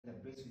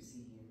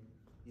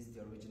is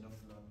the original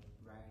flooring,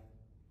 right?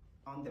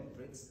 On the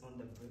bricks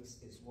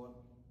is what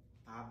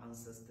our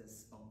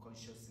ancestors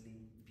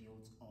unconsciously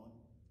built on.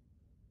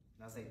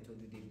 As I told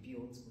you, they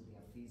built with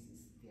their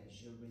faces, their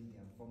urine,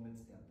 their vomit,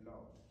 their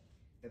blood.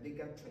 The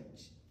bigger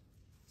trench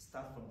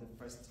starts from the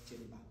first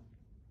chamber.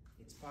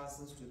 It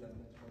passes to the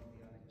middle of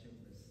the other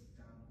chambers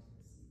down to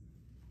the sea.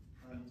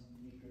 And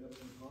you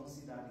can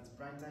see that it's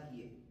brighter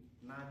here,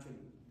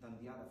 naturally, than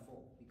the other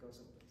four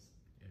because of this.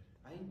 Yes.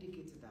 I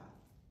indicated that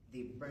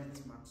they burnt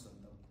marks on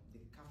them.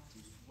 The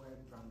captives were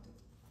branded.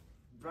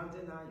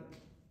 Branded iron,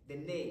 the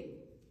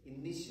name,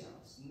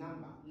 initials,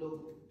 number,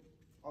 logo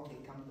of the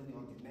company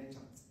or the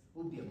merchants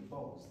will be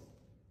embossed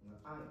on the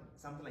iron.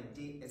 Something like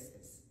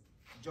JSS,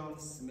 John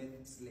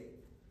Smith Slave,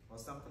 or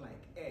something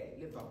like Air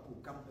Liverpool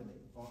Company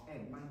or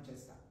Air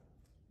Manchester.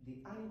 The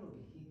iron will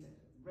be heated,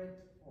 red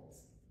hot.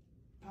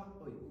 Palm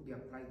oil will be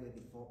applied there,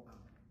 the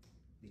forearm,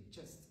 the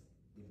chest,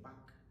 the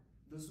back.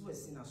 Those who are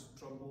seen as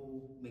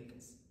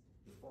troublemakers,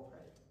 the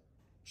forehead.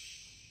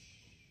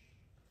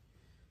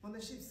 On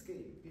the ship's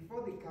scale,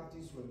 before the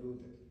captives were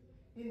loaded,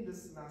 in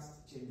this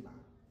last chamber,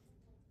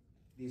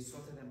 they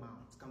sorted them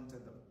out,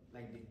 counted them,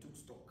 like they took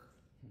stock.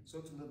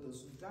 So to know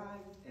those who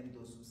died and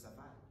those who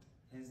survived.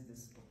 Hence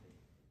this topic,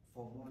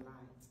 for more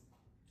light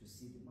to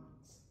see the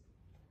marks.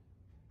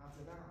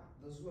 After that,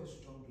 those who were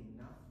strong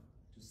enough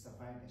to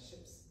survive the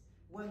ships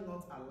were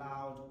not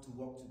allowed to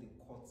walk to the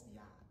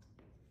courtyard.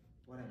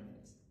 What I mean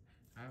is,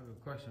 I have a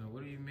question.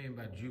 What do you mean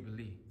by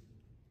Jubilee?